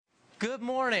Good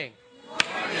morning.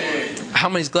 How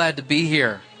many's glad to be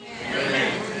here?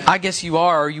 I guess you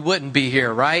are, or you wouldn't be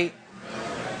here, right?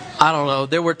 I don't know.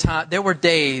 There were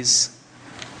days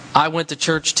I went to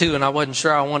church too, and I wasn't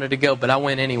sure I wanted to go, but I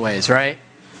went anyways, right?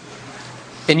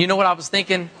 And you know what I was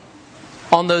thinking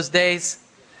on those days?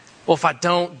 Well, if I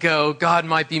don't go, God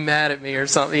might be mad at me or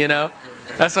something, you know?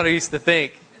 That's what I used to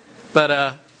think.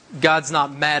 But God's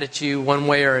not mad at you one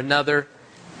way or another,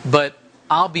 but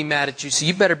I'll be mad at you, so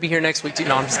you better be here next week too.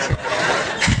 No, I'm just kidding.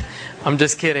 I'm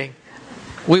just kidding.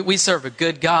 We serve a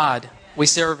good God. We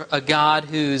serve a God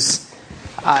who's,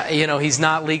 He's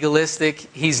not legalistic.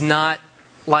 He's not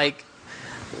like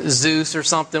Zeus or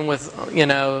something with,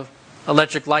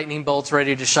 electric lightning bolts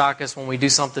ready to shock us when we do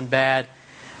something bad.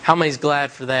 How many's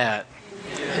glad for that?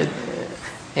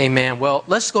 Amen. Well,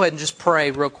 let's go ahead and just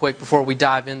pray real quick before we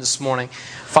dive in this morning.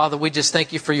 Father, we just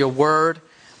thank you for your word.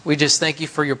 We just thank you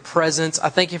for your presence. I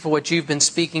thank you for what you've been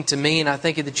speaking to me, and I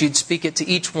thank you that you'd speak it to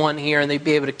each one here, and they'd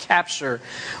be able to capture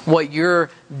what you're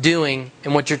doing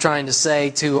and what you're trying to say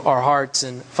to our hearts.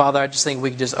 And Father, I just think we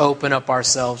could just open up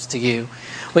ourselves to you.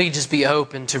 We could just be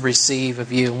open to receive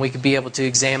of you, and we could be able to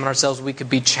examine ourselves. We could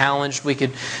be challenged. We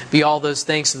could be all those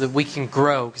things so that we can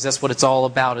grow, because that's what it's all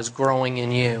about, is growing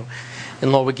in you.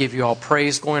 And Lord, we give you all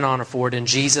praise, glory, and honor for it. In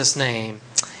Jesus' name,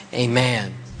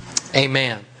 amen.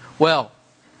 Amen. Well,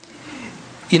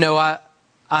 I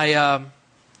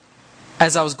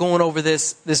as I was going over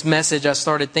this message, I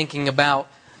started thinking about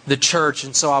the church,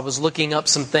 and so I was looking up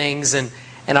some things, and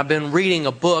I've been reading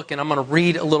a book, and I'm going to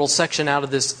read a little section out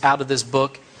of this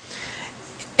book.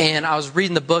 And I was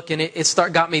reading the book, and it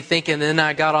got me thinking. And then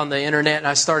I got on the internet, and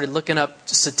I started looking up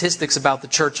statistics about the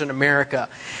church in America,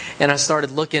 and I started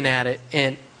looking at it,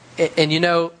 and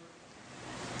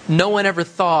no one ever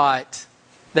thought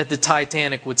that the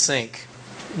Titanic would sink.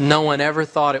 No one ever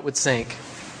thought it would sink.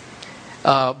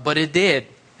 But it did.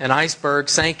 An iceberg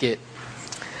sank it.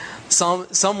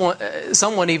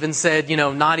 Someone even said,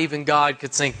 not even God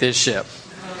could sink this ship.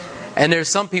 And there's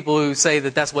some people who say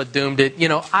that that's what doomed it.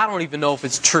 I don't even know if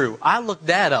it's true. I looked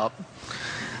that up.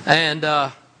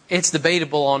 And it's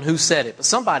debatable on who said it. But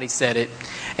somebody said it.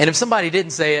 And if somebody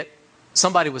didn't say it,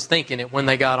 somebody was thinking it when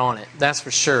they got on it. That's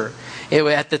for sure.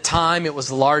 At the time, it was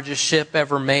the largest ship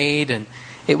ever made, and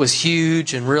it was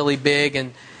huge and really big,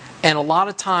 and a lot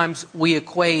of times we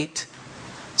equate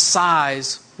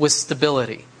size with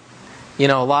stability. A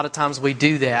lot of times we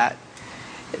do that.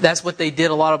 That's what they did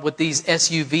a lot of with these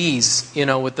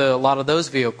SUVs, with a lot of those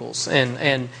vehicles.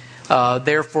 And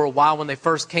there for a while when they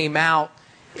first came out,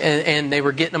 and they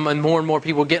were getting them, and more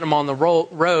people were getting them on the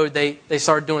road, they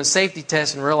started doing safety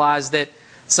tests and realized that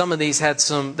some of these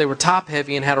they were top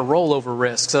heavy and had a rollover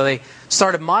risk. So they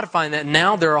started modifying that.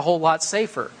 Now they're a whole lot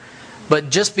safer. But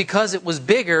just because it was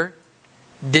bigger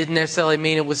didn't necessarily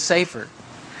mean it was safer.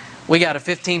 We got a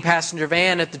 15-passenger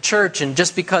van at the church, and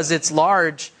just because it's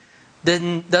large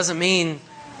doesn't mean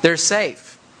they're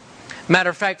safe. Matter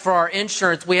of fact, for our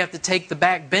insurance, we have to take the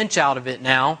back bench out of it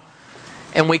now,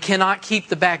 and we cannot keep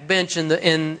the back bench in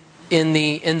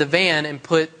the van and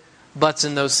put butts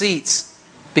in those seats.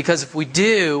 Because if we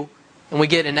do, and we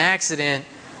get in an accident,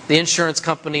 the insurance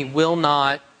company will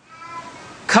not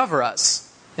cover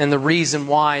us. And the reason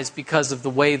why is because of the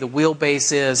way the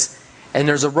wheelbase is, and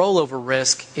there's a rollover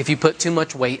risk if you put too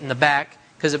much weight in the back,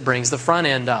 because it brings the front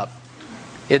end up.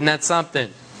 Isn't that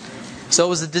something? So it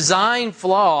was a design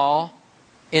flaw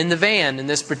in the van in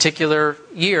this particular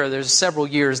year. There's several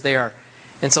years there.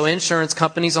 And so insurance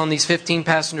companies on these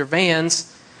 15-passenger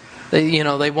vans,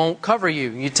 they won't cover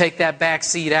you. You take that back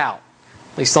seat out,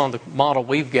 at least on the model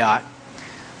we've got.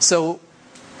 So,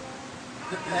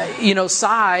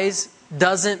 size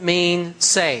doesn't mean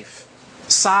safe.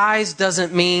 Size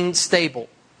doesn't mean stable.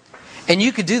 And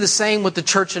you could do the same with the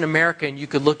church in America, and you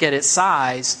could look at its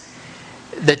size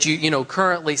that you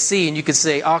currently see, and you could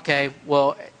say, okay,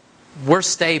 well, we're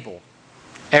stable.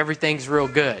 Everything's real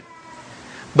good.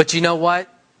 But you know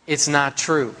what? It's not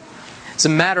true. As a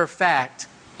matter of fact,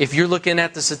 if you're looking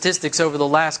at the statistics over the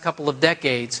last couple of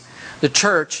decades, the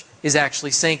church is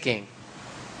actually sinking.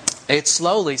 It's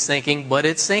slowly sinking, but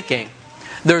it's sinking.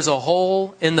 There's a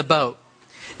hole in the boat.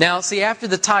 Now, see, after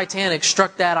the Titanic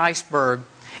struck that iceberg,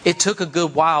 it took a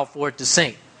good while for it to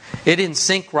sink. It didn't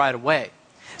sink right away.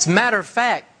 As a matter of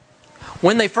fact,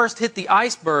 when they first hit the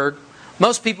iceberg,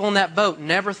 most people in that boat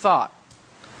never thought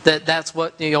that that's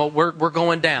what, we're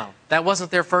going down. That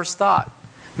wasn't their first thought.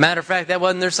 Matter of fact, that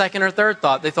wasn't their second or third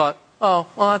thought. They thought, oh,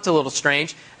 well, that's a little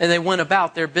strange. And they went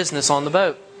about their business on the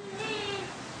boat.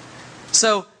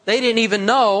 So they didn't even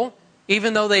know,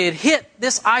 even though they had hit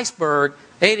this iceberg,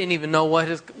 they didn't even know what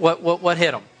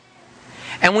hit them.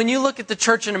 And when you look at the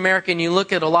church in America and you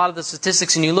look at a lot of the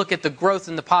statistics and you look at the growth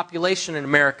in the population in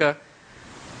America,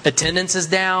 attendance is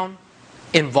down,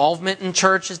 involvement in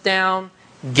church is down,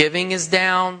 giving is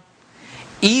down.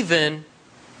 Even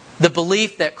the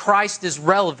belief that Christ is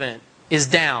relevant is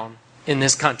down in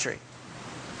this country.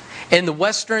 In the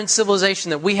Western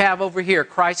civilization that we have over here,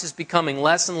 Christ is becoming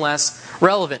less and less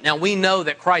relevant. Now, we know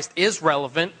that Christ is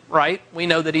relevant, right? We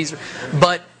know that He's...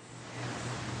 But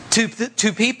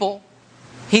to people,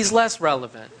 He's less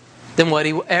relevant than what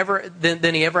He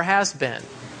ever has been.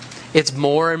 It's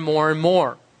more and more and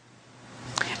more.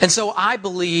 And so I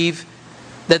believe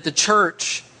that the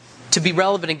church, to be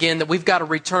relevant again, that we've got to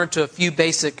return to a few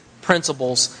basic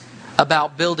principles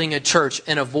about building a church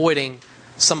and avoiding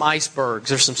some icebergs.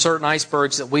 There's some certain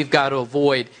icebergs that we've got to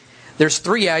avoid. There's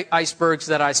 3 icebergs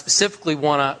that I specifically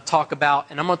want to talk about,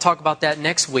 and I'm going to talk about that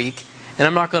next week, and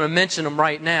I'm not going to mention them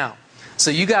right now. So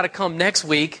you got to come next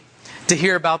week to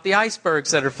hear about the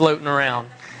icebergs that are floating around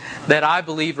that I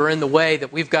believe are in the way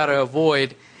that we've got to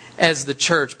avoid as the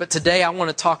church. But today I want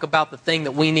to talk about the thing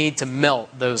that we need to melt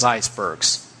those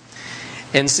icebergs.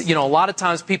 And a lot of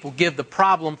times people give the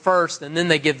problem first and then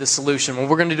they give the solution. Well,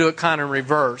 we're going to do it kind of in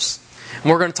reverse.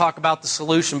 And we're going to talk about the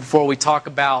solution before we talk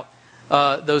about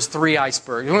those 3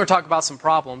 icebergs. We're going to talk about some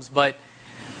problems, but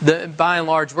by and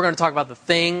large, we're going to talk about the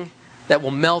thing that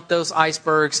will melt those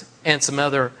icebergs and some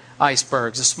other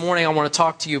icebergs. This morning I want to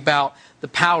talk to you about the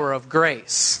power of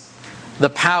grace. The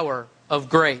power of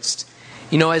grace.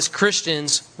 As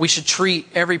Christians, we should treat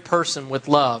every person with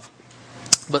love,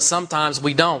 but sometimes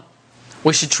we don't.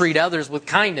 We should treat others with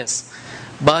kindness,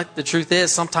 but the truth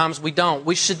is sometimes we don't.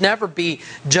 We should never be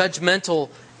judgmental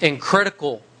and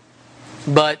critical,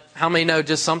 but how many know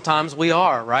just sometimes we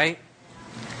are, right?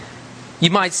 You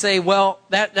might say, well,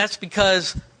 that's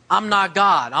because I'm not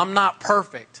God. I'm not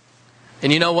perfect.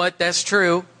 And you know what? That's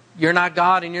true. You're not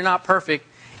God and you're not perfect,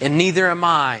 and neither am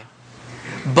I.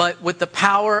 But with the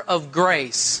power of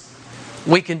grace,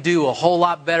 we can do a whole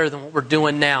lot better than what we're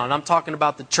doing now. And I'm talking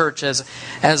about the church as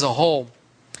a whole.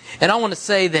 And I want to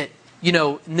say that,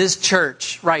 in this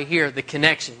church right here, the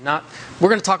connection. We're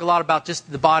going to talk a lot about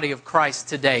just the body of Christ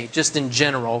today, just in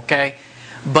general, okay?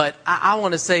 But I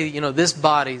want to say, this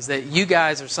body is that you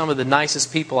guys are some of the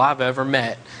nicest people I've ever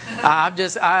met. I'll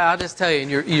just tell you,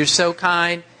 and you're so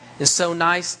kind and so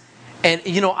nice. And,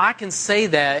 I can say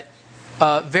that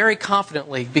very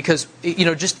confidently because,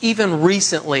 just even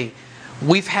recently,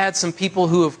 we've had some people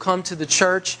who have come to the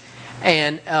church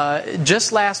and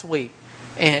just last week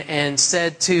and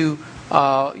said to,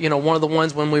 one of the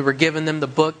ones when we were giving them the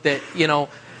book that,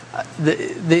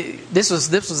 this was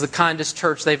the kindest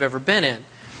church they've ever been in.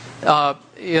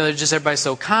 Just everybody's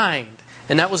so kind.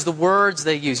 And that was the words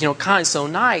they used, kind, so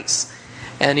nice.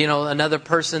 And, another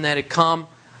person that had come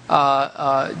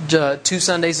 2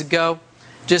 Sundays ago,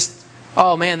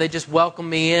 oh man, they just welcomed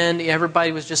me in.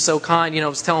 Everybody was just so kind. I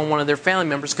was telling one of their family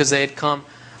members because they had come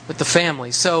with the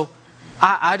family. So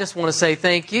I just want to say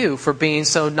thank you for being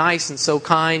so nice and so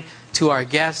kind to our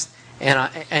guests.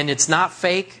 And it's not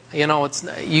fake.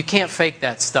 You can't fake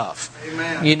that stuff.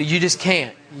 Amen. You just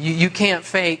can't. You can't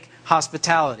fake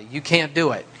hospitality. You can't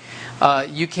do it.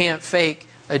 You can't fake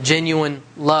a genuine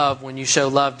love when you show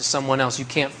love to someone else. You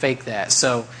can't fake that.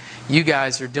 So you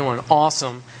guys are doing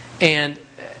awesome. And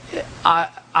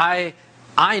I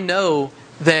know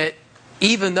that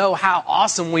even though how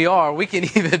awesome we are, we can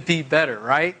even be better,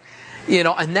 right?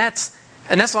 And that's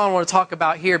what I want to talk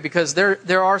about here, because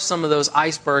there are some of those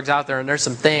icebergs out there, and there's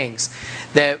some things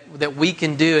that we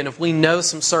can do, and if we know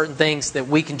some certain things that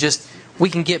we can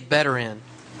get better in.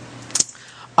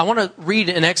 I want to read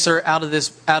an excerpt out of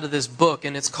this book,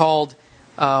 and it's called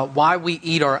 "Why We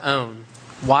Eat Our Own."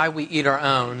 Why We Eat Our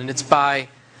Own, and it's by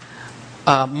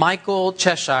Michael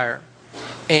Cheshire,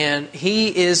 and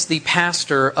he is the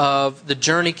pastor of the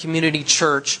Journey Community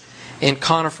Church in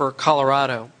Conifer,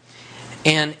 Colorado.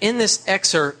 And in this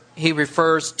excerpt, he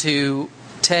refers to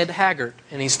Ted Haggard,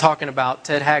 and he's talking about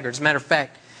Ted Haggard. As a matter of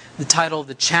fact, the title of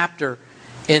the chapter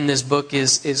in this book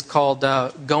is called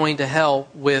 "Going to Hell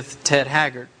with Ted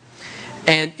Haggard."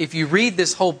 And if you read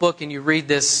this whole book and you read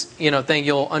this thing,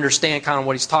 you'll understand kind of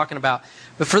what he's talking about.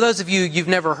 But for those of you've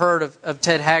never heard of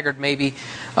Ted Haggard, maybe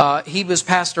he was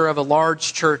pastor of a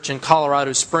large church in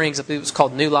Colorado Springs. I believe it was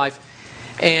called New Life,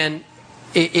 and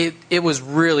it was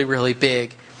really, really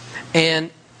big.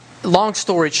 And long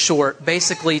story short,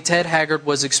 basically Ted Haggard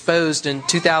was exposed in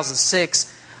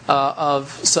 2006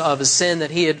 of a sin that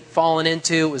he had fallen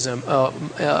into. It was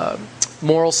a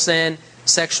moral sin,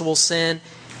 sexual sin.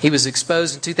 He was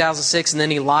exposed in 2006, and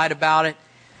then he lied about it.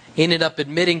 He ended up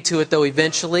admitting to it, though,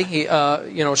 eventually. He,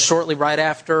 shortly right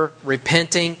after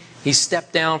repenting, He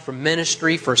stepped down from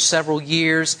ministry for several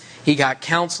years. He got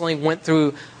counseling, went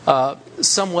through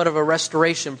somewhat of a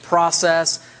restoration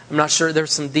process. I'm not sure,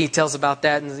 there's some details about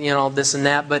that and this and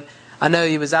that, but I know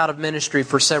he was out of ministry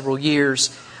for several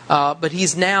years. But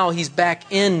he's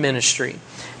back in ministry.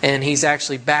 And he's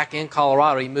actually back in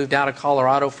Colorado. He moved out of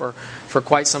Colorado for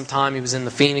quite some time. He was in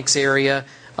the Phoenix area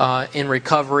in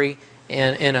recovery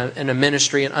and in a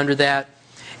ministry and under that.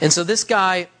 And so this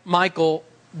guy, Michael,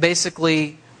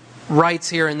 basically writes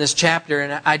here in this chapter,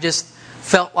 and I just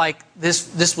felt like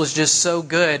this was just so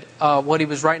good, what he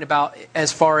was writing about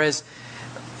as far as,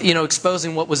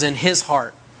 exposing what was in his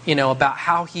heart, about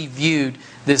how he viewed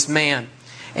this man.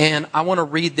 And I want to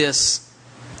read this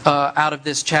out of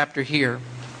this chapter here.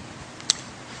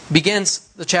 Begins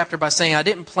the chapter by saying, I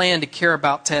didn't plan to care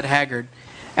about Ted Haggard.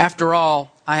 After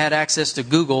all, I had access to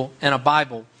Google and a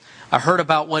Bible. I heard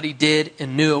about what he did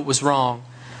and knew it was wrong.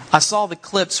 I saw the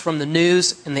clips from the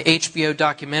news and the HBO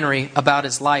documentary about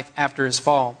his life after his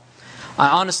fall. I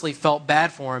honestly felt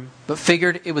bad for him, but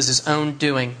figured it was his own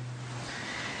doing.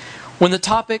 When the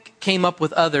topic came up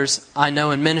with others I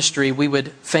know in ministry, we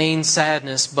would feign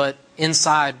sadness, but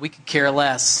inside we could care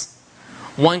less.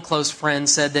 One close friend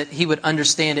said that he would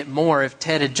understand it more if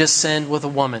Ted had just sinned with a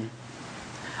woman.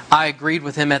 I agreed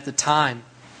with him at the time.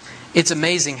 It's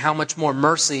amazing how much more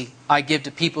mercy I give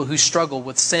to people who struggle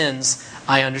with sins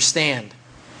I understand.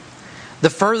 The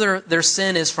further their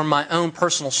sin is from my own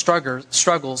personal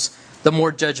struggles, the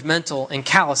more judgmental and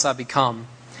callous I become.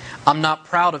 I'm not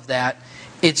proud of that.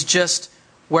 It's just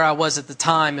where I was at the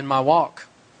time in my walk.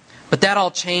 But that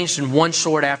all changed in one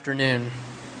short afternoon.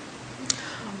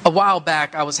 A while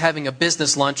back, I was having a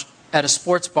business lunch at a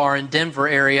sports bar in Denver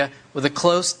area with a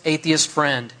close atheist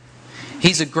friend.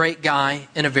 He's a great guy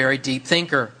and a very deep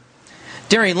thinker.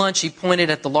 During lunch, he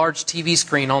pointed at the large TV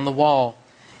screen on the wall.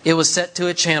 It was set to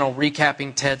a channel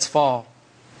recapping Ted's fall.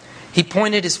 He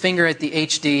pointed his finger at the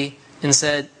HD and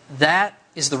said, "That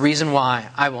is the reason why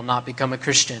I will not become a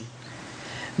Christian.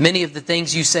 Many of the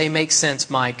things you say make sense,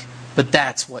 Mike, but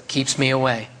that's what keeps me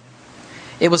away."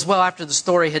 It was well after the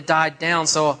story had died down,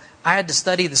 so I had to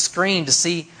study the screen to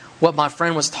see what my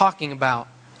friend was talking about.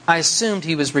 I assumed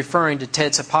he was referring to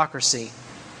Ted's hypocrisy.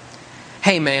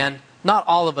 "Hey man, not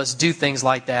all of us do things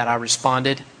like that," I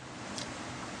responded.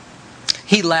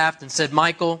 He laughed and said,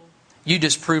 "Michael, you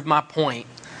just proved my point.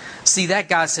 See, that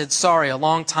guy said sorry a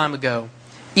long time ago.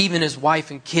 Even his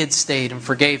wife and kids stayed and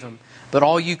forgave him, but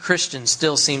all you Christians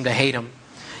still seem to hate him.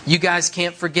 You guys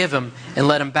can't forgive him and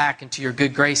let him back into your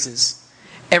good graces.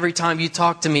 Every time you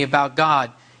talk to me about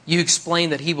God, you explain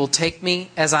that He will take me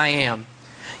as I am.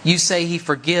 You say He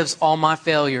forgives all my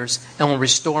failures and will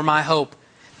restore my hope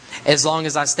as long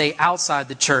as I stay outside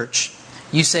the church.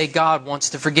 You say God wants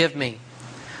to forgive me.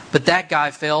 But that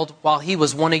guy failed while he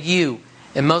was one of you,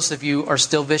 and most of you are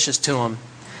still vicious to him."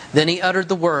 Then he uttered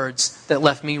the words that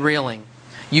left me reeling.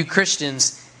 "You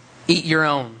Christians eat your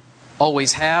own.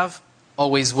 Always have,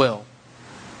 always will."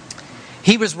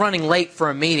 He was running late for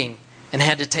a meeting and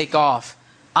had to take off.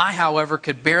 I, however,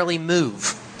 could barely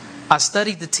move. I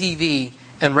studied the TV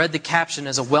and read the caption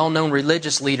as a well-known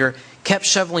religious leader kept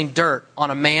shoveling dirt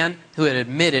on a man who had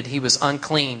admitted he was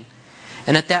unclean.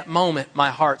 And at that moment,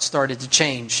 my heart started to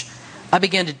change. I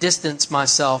began to distance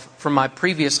myself from my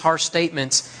previous harsh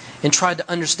statements and tried to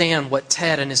understand what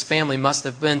Ted and his family must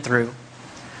have been through.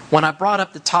 When I brought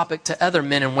up the topic to other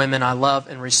men and women I love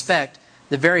and respect,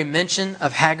 the very mention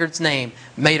of Haggard's name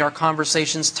made our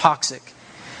conversations toxic.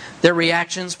 Their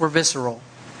reactions were visceral.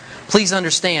 Please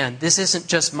understand, this isn't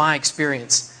just my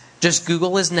experience. Just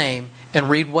Google his name and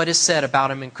read what is said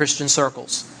about him in Christian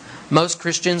circles. Most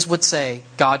Christians would say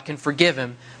God can forgive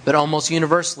him, but almost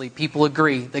universally people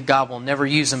agree that God will never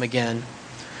use him again.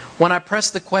 When I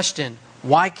pressed the question,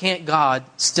 why can't God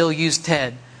still use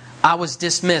Ted, I was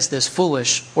dismissed as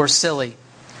foolish or silly.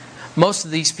 Most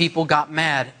of these people got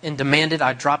mad and demanded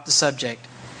I drop the subject.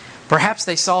 Perhaps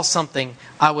they saw something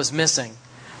I was missing.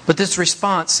 But this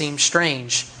response seemed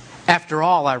strange. After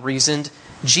all, I reasoned,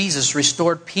 Jesus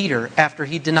restored Peter after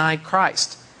he denied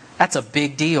Christ. That's a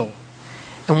big deal.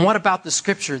 And what about the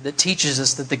scripture that teaches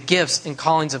us that the gifts and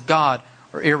callings of God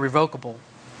are irrevocable?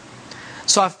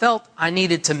 So I felt I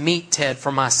needed to meet Ted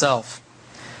for myself.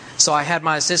 So I had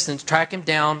my assistant track him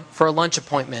down for a lunch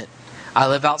appointment. I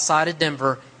live outside of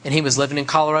Denver, and he was living in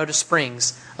Colorado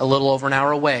Springs, a little over an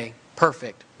hour away.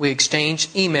 Perfect. We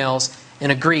exchanged emails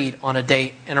and agreed on a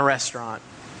date in a restaurant.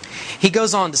 He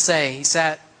goes on to say he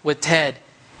sat with Ted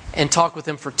and talked with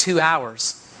him for 2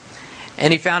 hours.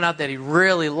 And he found out that he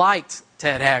really liked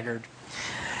Ted Haggard.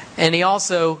 And he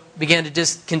also began to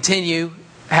just continue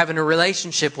having a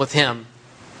relationship with him.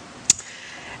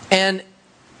 And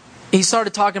he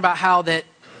started talking about how that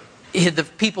the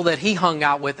people that he hung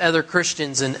out with, other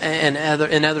Christians and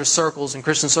other circles and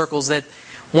Christian circles, that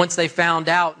once they found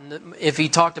out, if he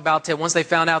talked about Ted, once they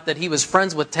found out that he was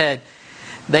friends with Ted,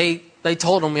 they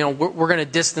told him, we're going to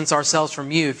distance ourselves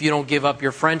from you if you don't give up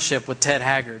your friendship with Ted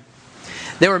Haggard.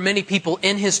 There were many people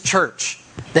in his church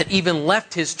that even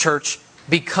left his church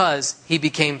because he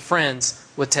became friends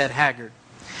with Ted Haggard.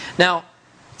 Now,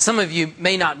 some of you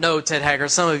may not know Ted Haggard.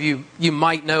 Some of you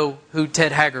might know who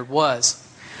Ted Haggard was.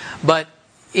 But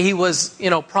he was,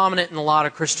 prominent in a lot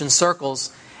of Christian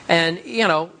circles. And,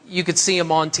 you could see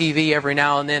him on TV every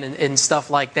now and then and stuff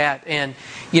like that. And,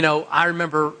 I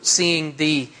remember seeing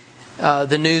the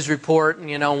news report,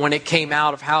 when it came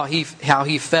out of how he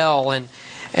fell and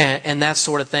that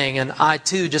sort of thing. And I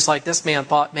too, just like this man,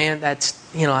 thought, man, that's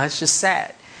just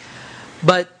sad.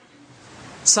 But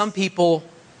some people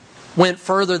went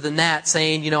further than that,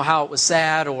 saying, how it was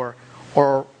sad or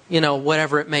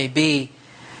whatever it may be.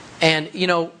 And,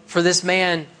 for this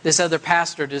man, this other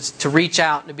pastor, to reach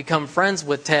out and to become friends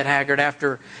with Ted Haggard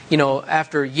after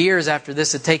years after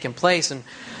this had taken place, and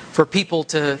for people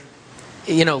to,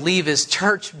 leave his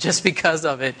church just because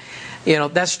of it,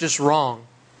 that's just wrong.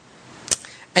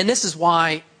 And this is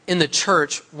why in the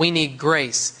church we need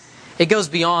grace. It goes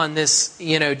beyond this,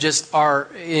 just our,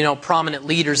 prominent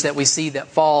leaders that we see that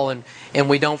fall and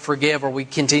we don't forgive or we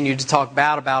continue to talk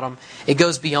bad about them. It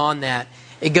goes beyond that.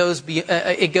 It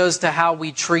goes to how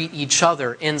we treat each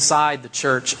other inside the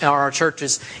church, or our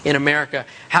churches in America.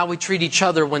 How we treat each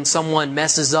other when someone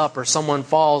messes up or someone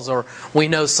falls or we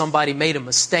know somebody made a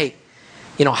mistake.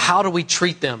 How do we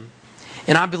treat them?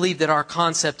 And I believe that our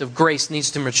concept of grace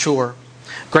needs to mature.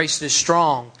 Grace is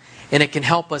strong, and it can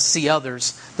help us see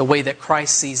others the way that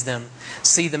Christ sees them.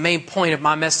 See, the main point of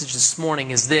my message this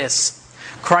morning is this.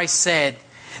 Christ said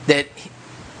that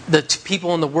the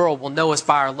people in the world will know us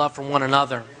by our love for one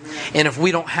another. And if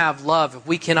we don't have love, if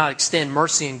we cannot extend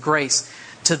mercy and grace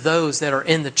to those that are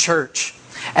in the church,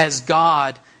 as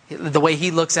God, the way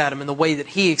He looks at them and the way that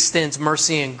He extends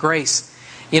mercy and grace,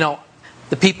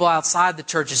 the people outside the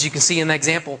church, as you can see in the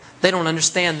example, they don't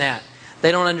understand that.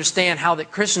 They don't understand how that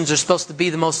Christians are supposed to be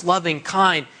the most loving,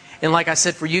 kind. And like I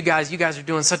said, for you guys are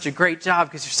doing such a great job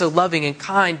because you're so loving and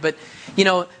kind. But,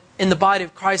 in the body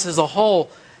of Christ as a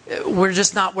whole, we're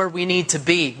just not where we need to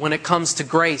be when it comes to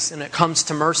grace and it comes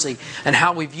to mercy and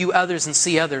how we view others and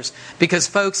see others. Because,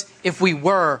 folks, if we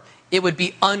were, it would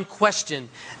be unquestioned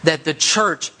that the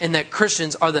church and that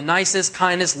Christians are the nicest,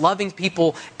 kindest, loving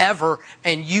people ever,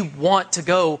 and you want to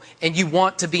go and you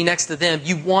want to be next to them.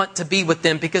 You want to be with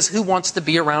them, because who wants to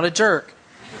be around a jerk?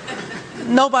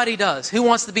 Nobody does. Who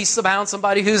wants to be around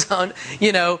somebody who's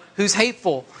who's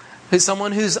hateful, who's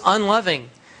someone who's unloving?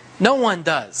 No one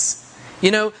does.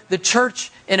 The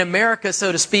church in America,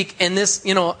 so to speak, in this,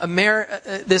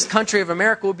 this country of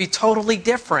America would be totally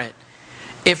different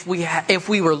if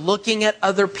we were looking at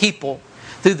other people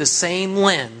through the same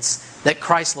lens that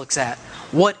Christ looks at.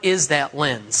 What is that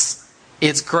lens?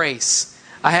 It's grace.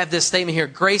 I have this statement here.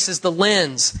 Grace is the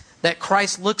lens that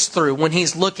Christ looks through when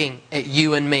He's looking at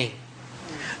you and me.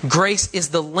 Grace is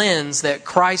the lens that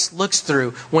Christ looks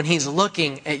through when He's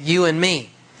looking at you and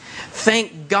me.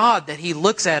 Thank God that He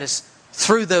looks at us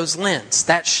through those lenses,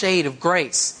 that shade of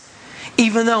grace.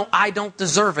 Even though I don't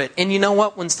deserve it. And you know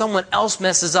what? When someone else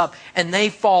messes up and they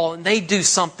fall and they do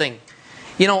something,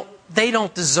 they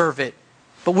don't deserve it.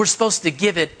 But we're supposed to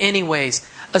give it anyways.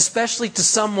 Especially to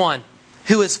someone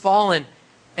who has fallen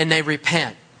and they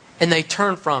repent. And they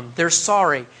turn from. They're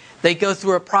sorry. They go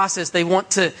through a process. They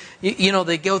want to,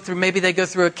 they go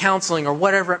through a counseling or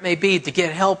whatever it may be to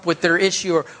get help with their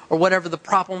issue or whatever the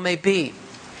problem may be.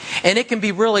 And it can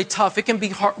be really tough. It can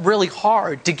be really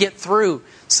hard to get through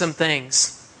some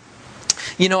things.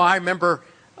 I remember,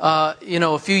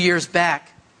 a few years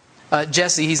back,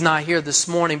 Jesse, he's not here this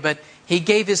morning, but he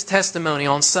gave his testimony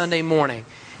on Sunday morning.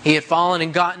 He had fallen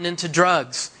and gotten into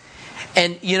drugs.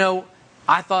 And,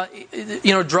 I thought,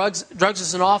 drugs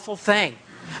is an awful thing.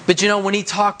 But, when he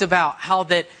talked about how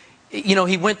that,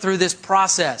 he went through this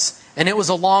process and it was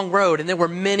a long road and there were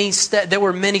many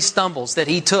stumbles that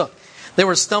he took. There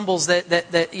were stumbles that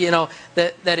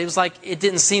it was like it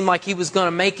didn't seem like he was going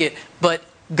to make it, but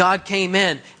God came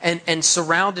in and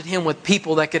surrounded him with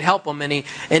people that could help him,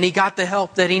 and he got the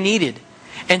help that he needed.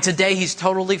 And today he's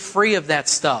totally free of that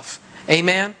stuff.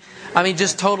 Amen?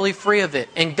 Just totally free of it.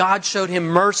 And God showed him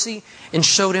mercy and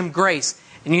showed him grace.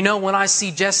 And when I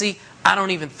see Jesse, I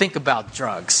don't even think about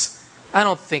drugs. I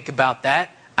don't think about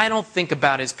that. I don't think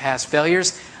about his past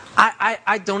failures.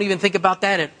 I don't even think about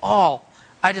that at all.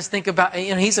 I just think about,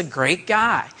 he's a great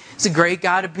guy. He's a great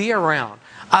guy to be around.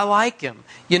 I like him,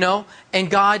 and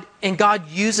God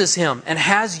uses him and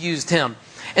has used him.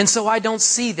 And so I don't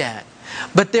see that.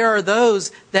 But there are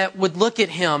those that would look at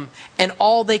him and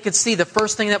all they could see, the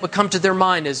first thing that would come to their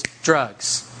mind is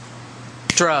drugs.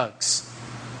 Drugs.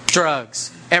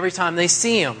 Drugs. Every time they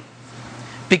see him.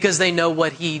 Because they know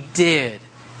what he did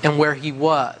and where he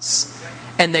was.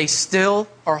 And they still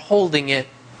are holding it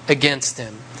against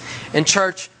him. And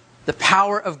church, the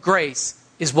power of grace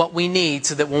is what we need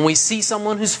so that when we see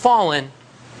someone who's fallen,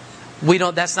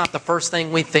 that's not the first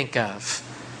thing we think of.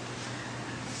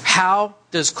 How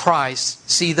does Christ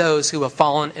see those who have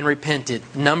fallen and repented?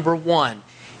 Number one,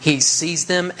 He sees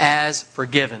them as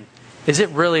forgiven. Is it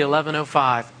really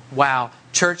 11:05? Wow.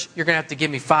 Church, you're going to have to give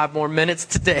me 5 more minutes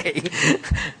today.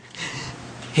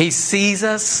 He sees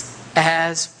us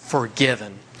as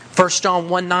forgiven. 1 John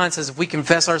 1:9 says, if we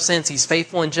confess our sins, He's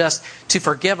faithful and just to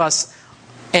forgive us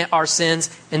our sins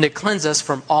and to cleanse us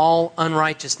from all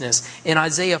unrighteousness. In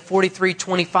Isaiah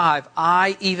 43:25,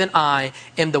 I, even I,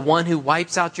 am the one who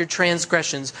wipes out your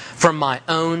transgressions from my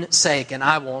own sake, and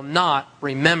I will not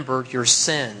remember your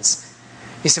sins.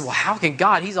 You say, well, how can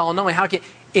God? He's all-knowing. How can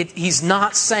He's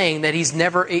not saying that He's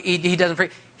never, He doesn't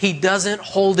forgive. He doesn't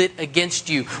hold it against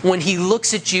you. When He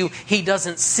looks at you, He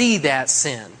doesn't see that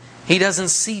sin. He doesn't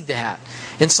see that.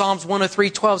 In Psalms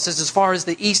 103:12 says, as far as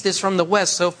the east is from the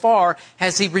west, so far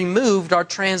has He removed our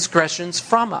transgressions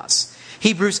from us.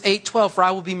 Hebrews 8:12, for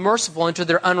I will be merciful unto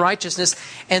their unrighteousness,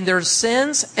 and their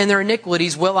sins and their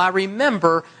iniquities will I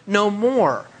remember no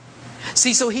more.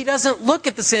 See, so He doesn't look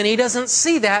at the sin. He doesn't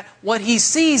see that. What He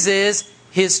sees is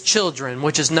His children,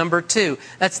 which is number 2.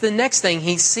 That's the next thing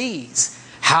He sees.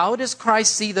 How does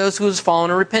Christ see those who have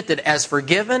fallen and repented? As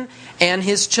forgiven and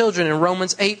His children. In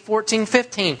Romans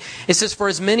 8:14-15, it says, for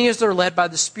as many as are led by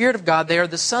the Spirit of God, they are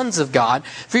the sons of God.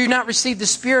 For you have not received the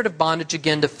spirit of bondage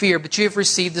again to fear, but you have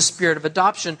received the Spirit of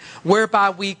adoption, whereby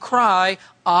we cry,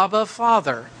 Abba,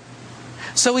 Father.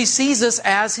 So He sees us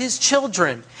as His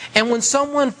children. And when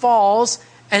someone falls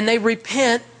and they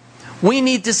repent, we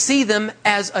need to see them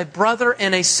as a brother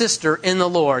and a sister in the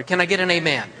Lord. Can I get an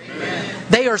amen? Amen.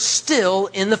 They are still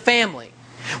in the family.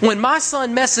 When my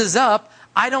son messes up,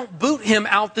 I don't boot him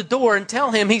out the door and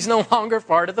tell him he's no longer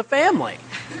part of the family.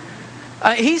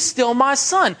 He's still my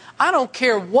son. I don't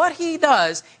care what he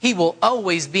does. He will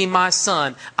always be my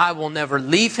son. I will never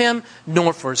leave him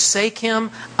nor forsake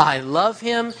him. I love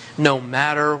him no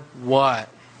matter what.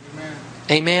 Amen.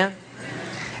 Amen?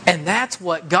 And that's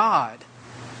what God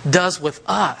does with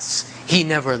us. He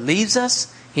never leaves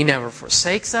us. He never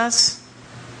forsakes us,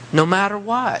 no matter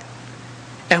what.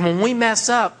 And when we mess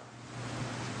up,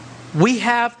 we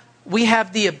have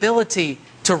the ability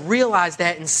to realize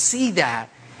that and see that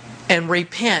and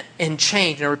repent and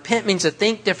change. And repent means to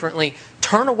think differently,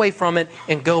 turn away from it,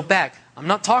 and go back. I'm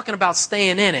not talking about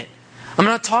staying in it. I'm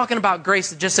not talking about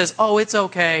grace that just says, oh, it's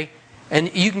okay,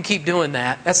 and you can keep doing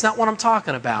that. That's not what I'm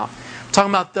talking about. I'm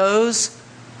talking about those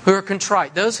who are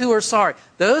contrite, those who are sorry,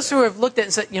 those who have looked at it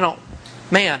and said,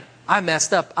 man, I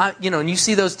messed up. And you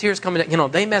see those tears coming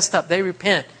down, they messed up, they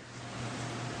repent.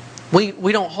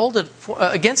 We don't hold it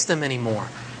against them anymore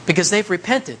because they've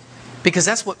repented, because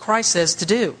that's what Christ says to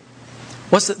do.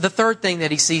 What's the third thing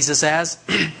that He sees us as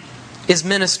is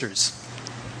ministers.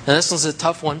 Now this was a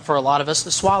tough one for a lot of us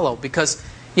to swallow because,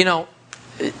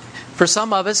 for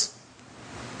some of us,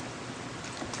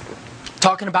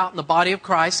 talking about in the body of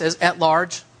Christ as at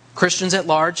large, Christians at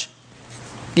large,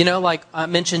 like I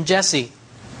mentioned Jesse,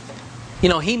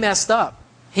 he messed up.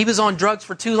 He was on drugs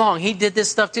for too long. He did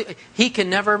this stuff too. He can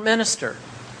never minister.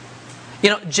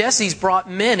 Jesse's brought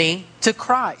many to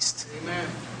Christ. Amen.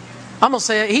 I'm going to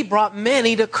say he brought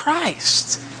many to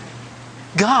Christ.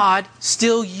 God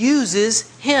still uses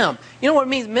him. You know what it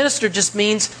means? Minister just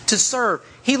means to serve.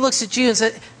 He looks at you and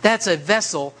says, that's a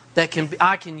vessel that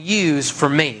I can use for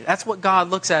me. That's what God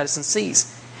looks at us and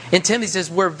sees. And Timothy says,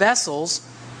 we're vessels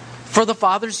for the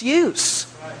Father's use.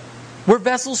 We're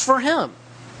vessels for Him.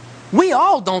 We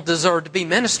all don't deserve to be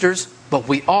ministers, but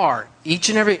we are. Each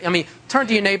and every... turn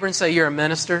to your neighbor and say, you're a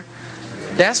minister.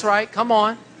 That's right. Come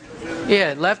on.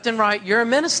 Yeah, left and right, you're a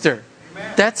minister.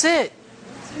 That's it.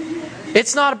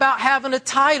 It's not about having a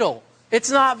title. It's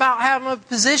not about having a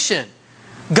position.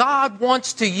 God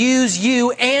wants to use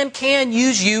you and can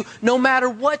use you no matter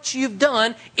what you've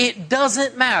done. It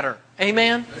doesn't matter.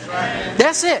 Amen? That's right.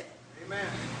 That's it. Amen.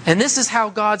 And this is how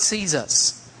God sees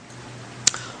us.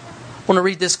 I want to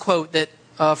read this quote that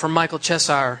from Michael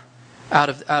Cheshire out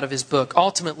of his book.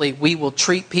 Ultimately, we will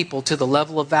treat people to the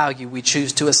level of value we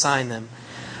choose to assign them.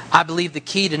 I believe the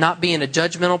key to not being a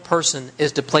judgmental person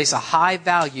is to place a high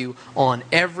value on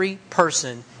every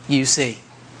person you see.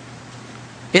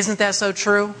 Isn't that so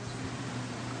true?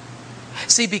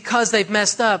 See, because they've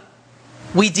messed up,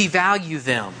 we devalue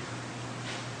them.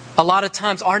 A lot of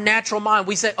times, our natural mind,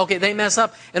 we say, okay, they mess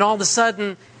up, and all of a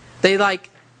sudden, they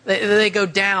go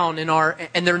down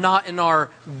and they're not in our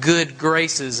good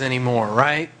graces anymore,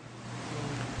 right?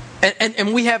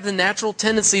 And we have the natural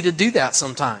tendency to do that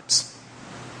sometimes.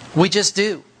 We just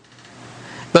do.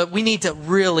 But we need to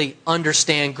really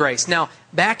understand grace. Now,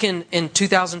 back in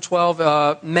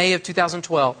 2012, May of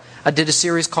 2012, I did a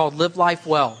series called Live Life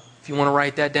Well. If you want to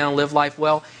write that down, Live Life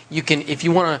Well. You can, if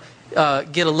you want to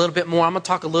get a little bit more, I'm going to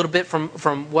talk a little bit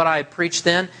from what I preached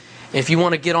then. If you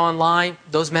want to get online,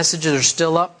 those messages are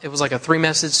still up. It was like a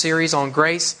 3-message series on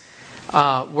grace.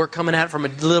 We're coming at it from a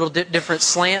little different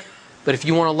slant. But if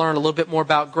you want to learn a little bit more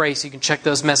about grace, you can check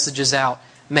those messages out.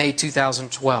 May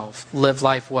 2012. Live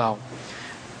Life Well.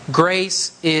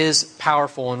 Grace is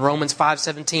powerful. In Romans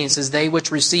 5:17 it says, "They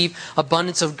which receive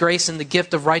abundance of grace and the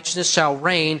gift of righteousness shall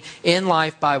reign in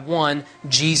life by one,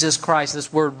 Jesus Christ."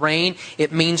 This word reign,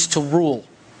 it means to rule.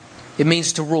 It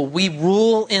means to rule. We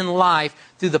rule in life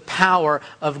through the power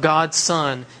of God's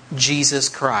Son, Jesus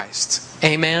Christ.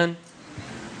 Amen?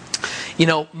 You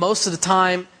know, most of the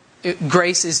time,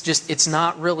 grace is just, it's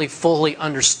not really fully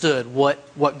understood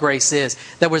what grace is.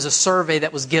 There was a survey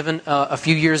that was given a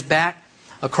few years back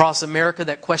across America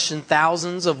that questioned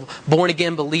thousands of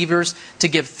born-again believers to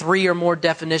give 3 or more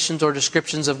definitions or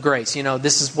descriptions of grace. You know,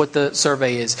 this is what the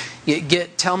survey is.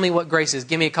 Tell me what grace is.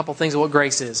 Give me a couple things of what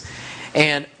grace is.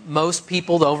 And most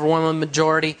people, the overwhelming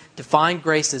majority, define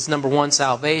grace as number 1,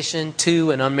 salvation,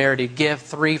 2, an unmerited gift,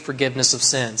 3, forgiveness of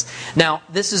sins. Now,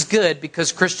 this is good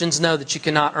because Christians know that you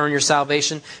cannot earn your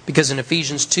salvation, because in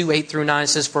Ephesians 2:8-9 it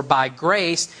says, "For by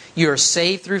grace you are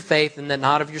saved through faith, and that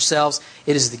not of yourselves,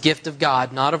 it is the gift of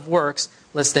God, not of works,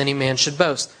 lest any man should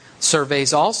boast." Survey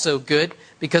is also good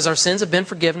because our sins have been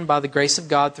forgiven by the grace of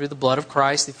God through the blood of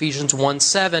Christ. Ephesians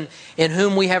 1:7, "In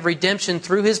whom we have redemption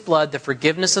through His blood, the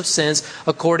forgiveness of sins,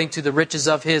 according to the riches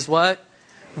of His" what?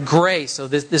 Grace. So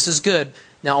this is good.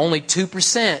 Now, only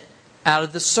 2% out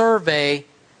of the survey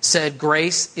said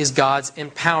grace is God's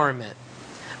empowerment.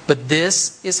 But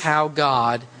this is how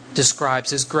God describes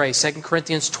His grace. 2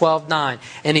 Corinthians 12:9,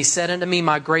 "And He said unto me,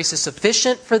 My grace is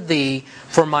sufficient for thee,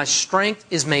 for my strength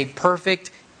is made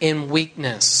perfect in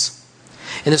weakness."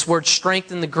 And this word strength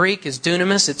in the Greek is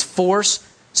dunamis. It's force,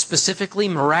 specifically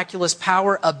miraculous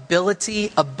power,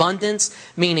 ability, abundance,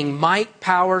 meaning might,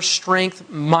 power, strength,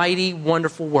 mighty,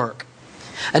 wonderful work.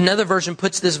 Another version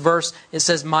puts this verse, it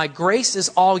says, "My grace is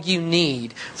all you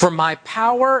need, for my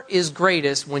power is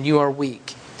greatest when you are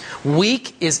weak."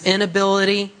 Weak is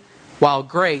inability, while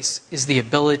grace is the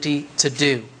ability to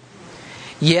do.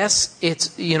 Yes, it's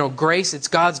grace. It's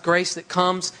God's grace that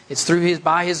comes. It's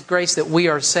by His grace that we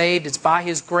are saved. It's by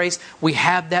His grace we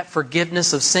have that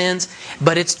forgiveness of sins.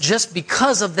 But it's just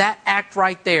because of that act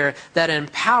right there that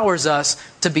empowers us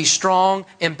to be strong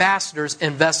ambassadors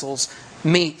and vessels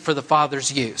meet for the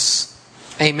Father's use.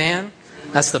 Amen?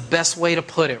 That's the best way to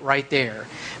put it right there.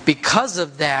 Because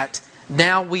of that,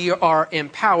 now we are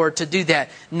empowered to do that.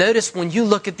 Notice when you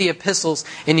look at the epistles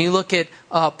and you look at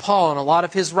Paul and a lot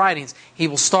of his writings, he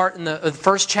will start in the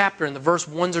first chapter in the verse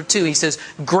 1 or 2. He says,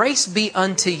 "Grace be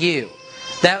unto you."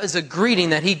 That is a greeting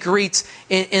that he greets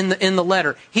in the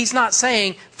letter. He's not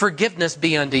saying, "Forgiveness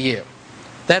be unto you."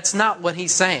 That's not what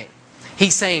he's saying.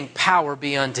 He's saying, "Power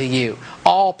be unto you.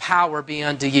 All power be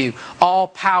unto you. All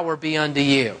power be unto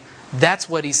you." That's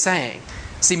what he's saying.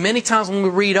 See, many times when we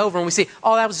read over and we see,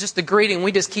 "Oh, that was just a greeting,"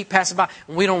 we just keep passing by,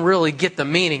 and we don't really get the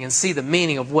meaning and see the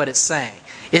meaning of what it's saying.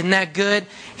 Isn't that good?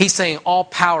 He's saying, all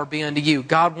power be unto you.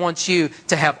 God wants you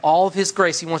to have all of His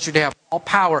grace. He wants you to have all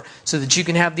power so that you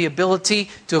can have the ability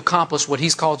to accomplish what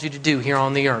He's called you to do here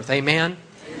on the earth. Amen?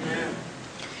 Amen.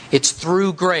 It's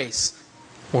through grace.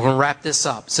 We're going to wrap this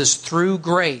up. It says, through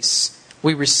grace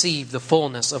we receive the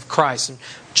fullness of Christ. In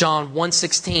John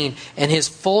 1:16, "And His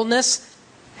fullness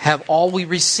have all we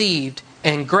received,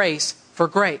 and grace for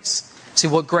grace." See,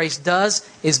 what grace does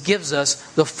is gives us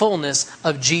the fullness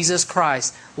of Jesus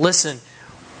Christ. Listen,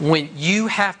 when you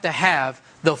have to have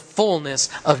the fullness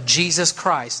of Jesus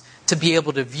Christ to be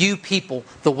able to view people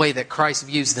the way that Christ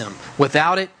views them.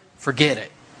 Without it, forget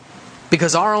it.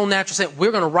 Because our own natural sin,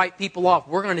 we're going to write people off.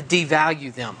 We're going to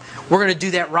devalue them. We're going to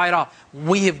do that right off.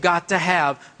 We have got to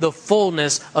have the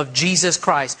fullness of Jesus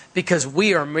Christ because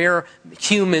we are mere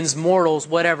humans, mortals,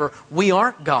 whatever. We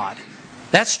aren't God.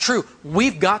 That's true.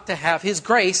 We've got to have His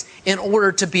grace in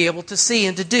order to be able to see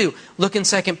and to do. Look in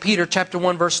 2 Peter chapter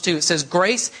 1, verse 2. It says,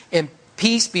 "Grace and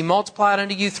peace be multiplied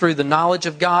unto you through the knowledge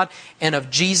of God and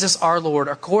of Jesus our Lord,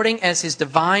 according as his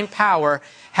divine power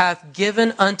hath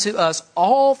given unto us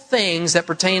all things that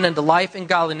pertain unto life and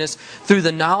godliness, through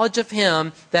the knowledge of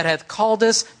him that hath called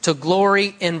us to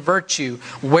glory and virtue,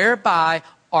 whereby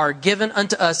are given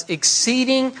unto us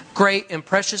exceeding great and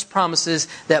precious promises,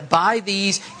 that by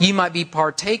these ye might be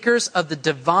partakers of the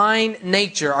divine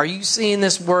nature. Are you seeing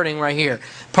this wording right here?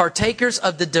 Partakers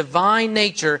of the divine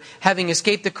nature, having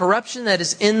escaped the corruption that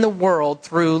is in the world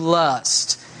through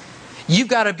lust. You've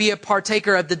got to be a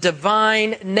partaker of the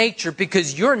divine nature,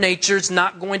 because your nature is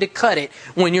not going to cut it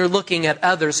when you're looking at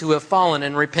others who have fallen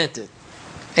and repented.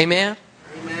 Amen?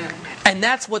 Amen. And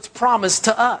that's what's promised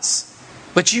to us.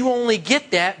 But you only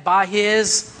get that by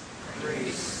His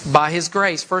grace. By His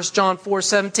grace. 1 John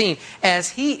 4:17. As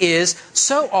He is,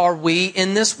 so are we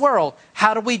in this world.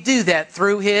 How do we do that?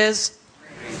 Through His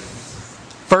grace.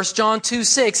 1 John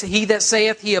 2:6. He that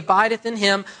saith he abideth in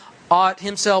Him ought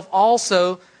himself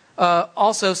also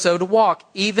so to walk,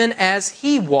 even as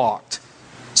He walked.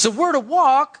 So we're to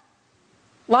walk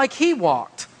like He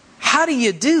walked. How do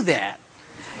you do that?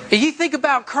 If you think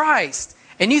about Christ,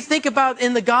 and you think about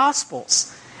in the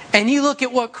Gospels, and you look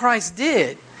at what Christ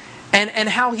did, and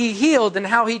how He healed, and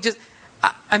how He just,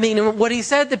 what He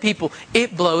said to people,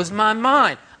 it blows my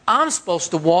mind. I'm supposed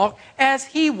to walk as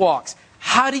He walks.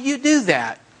 How do you do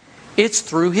that? It's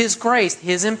through His grace,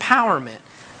 His empowerment.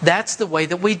 That's the way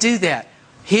that we do that.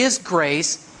 His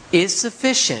grace is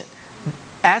sufficient.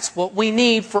 That's what we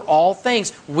need for all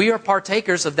things. We are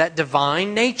partakers of that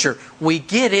divine nature. We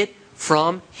get it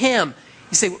from Him.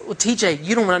 You say, well, TJ,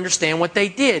 you don't understand what they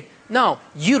did. No,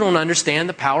 you don't understand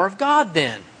the power of God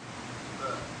then.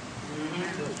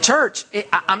 Church,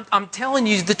 I'm telling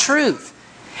you the truth.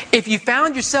 If you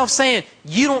found yourself saying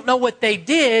you don't know what they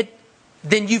did,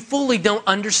 then you fully don't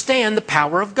understand the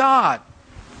power of God.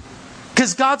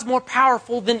 Because God's more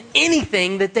powerful than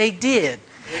anything that they did.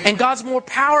 And God's more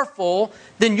powerful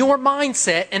than your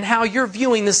mindset and how you're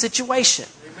viewing the situation.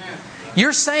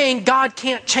 You're saying God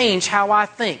can't change how I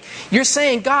think. You're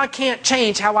saying God can't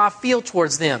change how I feel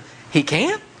towards them. He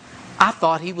can't? I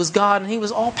thought He was God and He was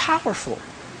all powerful.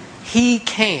 He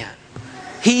can.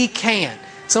 He can.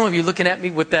 Some of you looking at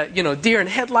me with that, deer in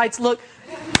headlights look.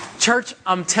 Church,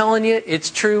 I'm telling you, it's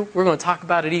true. We're going to talk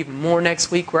about it even more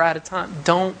next week. We're out of time.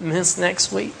 Don't miss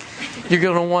next week. You're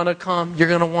going to want to come. You're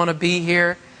going to want to be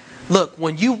here. Look,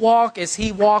 when you walk as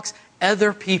He walks,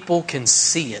 other people can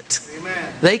see it.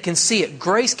 Amen. They can see it.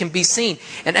 Grace can be seen.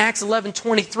 In Acts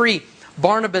 11:23,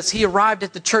 Barnabas, he arrived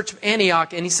at the church of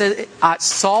Antioch and he said, I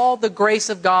saw the grace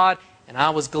of God and I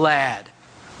was glad.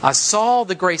 I saw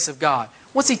the grace of God.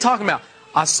 What's he talking about?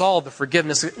 I saw the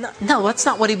forgiveness. No, that's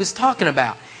not what he was talking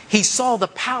about. He saw the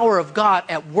power of God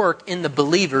at work in the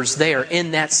believers there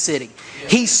in that city.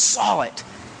 He saw it.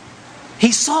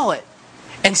 He saw it.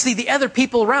 And see, the other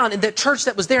people around, in that church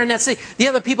that was there in that city, the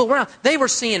other people around, they were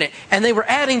seeing it. And they were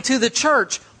adding to the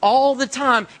church all the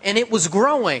time. And it was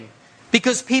growing.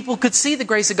 Because people could see the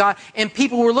grace of God. And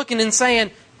people were looking and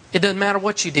saying, it doesn't matter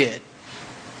what you did.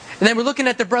 And they were looking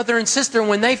at their brother and sister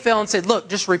when they fell and said, look,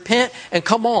 just repent and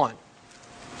come on.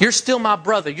 You're still my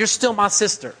brother. You're still my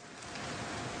sister.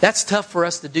 That's tough for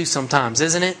us to do sometimes,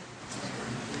 isn't it?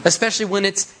 Especially when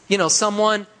it's,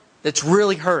 someone that's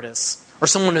really hurt us. Or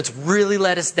someone that's really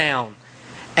let us down.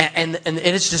 And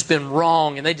it's just been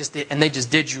wrong. And they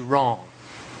just did you wrong.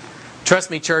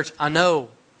 Trust me, church. I know.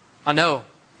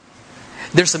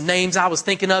 There's some names I was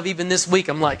thinking of even this week.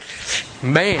 I'm like,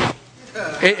 man.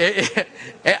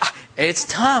 It's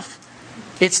tough.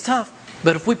 It's tough.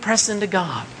 But if we press into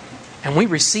God. And we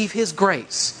receive His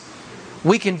grace.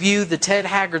 We can view the Ted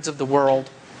Haggards of the world.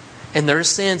 And their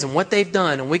sins and what they've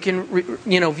done. And we can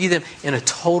view them in a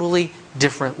totally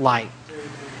different light.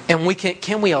 And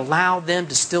can we allow them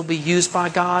to still be used by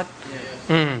God?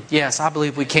 Yes, I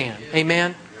believe we can.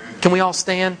 Amen? Can we all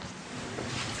stand?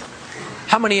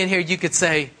 How many in here you could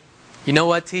say, you know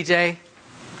what, TJ?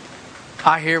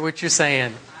 I hear what you're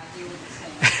saying.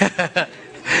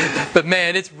 But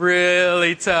man, it's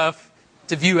really tough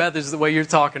to view others the way you're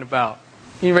talking about.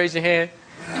 Can you raise your hand?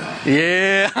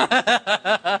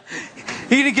 Yeah.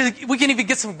 We can even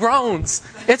get some groans.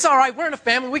 It's all right. We're in a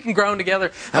family. We can groan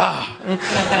together.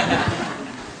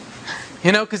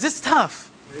 Because it's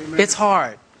tough. Amen. It's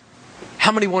hard.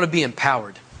 How many want to be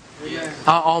empowered?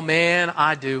 Oh, man,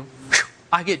 I do.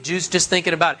 I get juiced just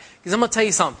thinking about it. Because I'm going to tell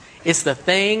you something. It's the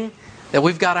thing that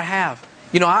we've got to have.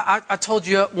 I told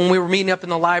you when we were meeting up in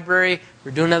the library,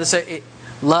 we were doing another set.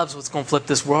 Love's what's going to flip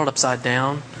this world upside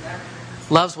down.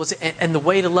 Love's what's, and the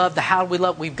way to love, how do we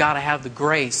love? We've got to have the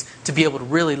grace to be able to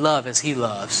really love as He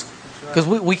loves. Because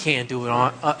we can't do it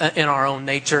in our own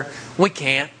nature. We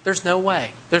can't. There's no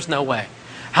way. There's no way.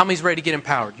 How many's ready to get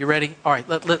empowered? You ready? All right.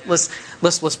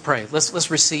 Let's pray.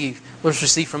 Let's receive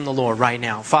from the Lord right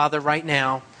now. Father, right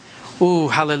now. Ooh,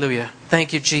 hallelujah.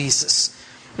 Thank you, Jesus.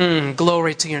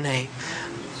 Glory to your name.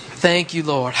 Thank you,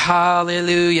 Lord.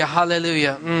 Hallelujah.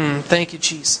 Hallelujah. Thank you,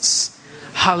 Jesus.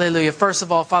 Hallelujah. First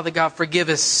of all, Father God, forgive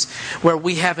us where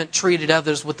we haven't treated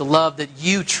others with the love that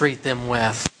you treat them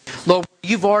with. Lord,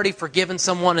 you've already forgiven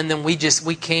someone and then we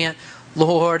can't.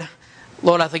 Lord,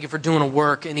 I thank you for doing a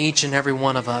work in each and every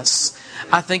one of us.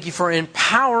 I thank you for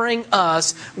empowering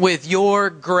us with your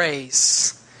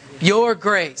grace. Your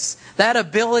grace. That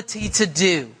ability to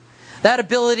do. That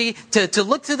ability to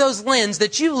look through those lenses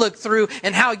that you look through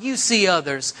and how you see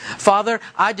others. Father,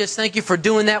 I just thank you for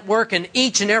doing that work in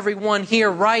each and every one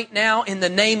here right now in the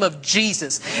name of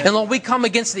Jesus. And Lord, we come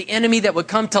against the enemy that would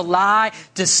come to lie,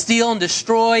 to steal and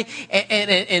destroy,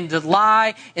 and to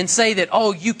lie and say that,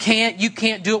 oh, you can't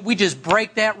do it. We just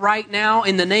break that right now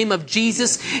in the name of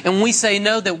Jesus. And we say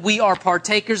no, that we are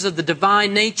partakers of the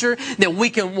divine nature, that we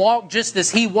can walk just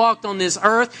as He walked on this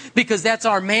earth, because that's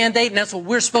our mandate and that's what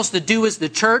we're supposed to do as the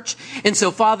church. And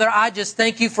so, Father, I just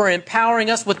thank you for empowering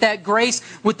us with that grace,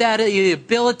 with that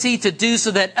ability to do,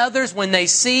 so that others, when they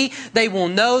see, they will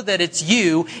know that it's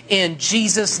you in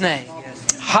Jesus' name.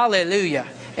 Hallelujah.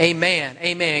 Amen.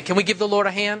 Amen. Can we give the Lord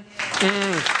a hand?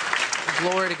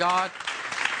 Glory to God.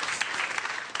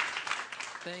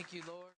 Thank you, Lord.